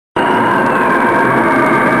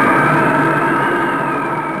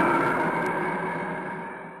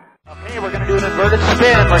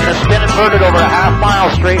spin. We're going to spin inverted over a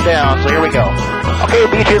half-mile straight down. So here we go. Okay,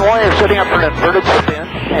 BJ and Warrior setting up for an inverted spin.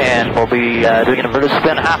 And we'll be doing an inverted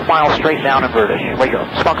spin, half-mile straight down inverted. Here we go.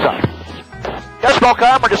 Smoke's on. Got smoke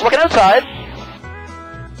on. We're just looking outside.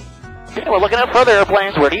 Okay, we're looking at further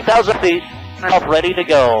airplanes. We're at 8,000 feet. Ready to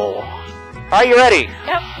go. Are you ready?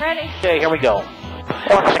 Yep, ready. Okay, here we go.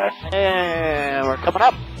 And we're coming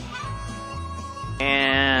up.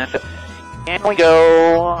 And we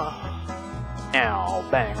go. Now,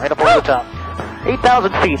 bang, right up over the top.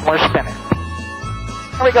 8,000 feet, we're spinning.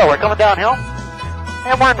 Here we go, we're coming downhill.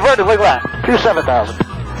 And we're inverted, look at that. 7,000.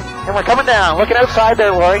 And we're coming down, looking outside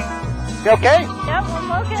there, Lori. You okay? Yep,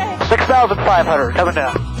 I'm okay. 6,500, coming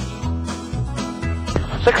down.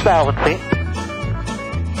 6,000 feet.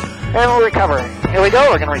 And we're recovering. Here we go,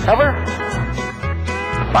 we're going to recover.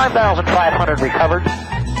 5,500 recovered.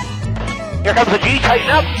 Here comes the G, tighten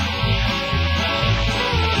up.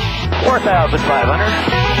 4,500.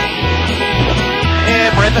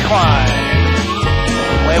 And we're in the climb.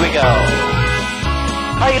 Away we go.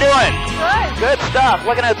 How you doing? Good. Good stuff.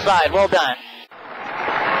 Looking outside. Well done.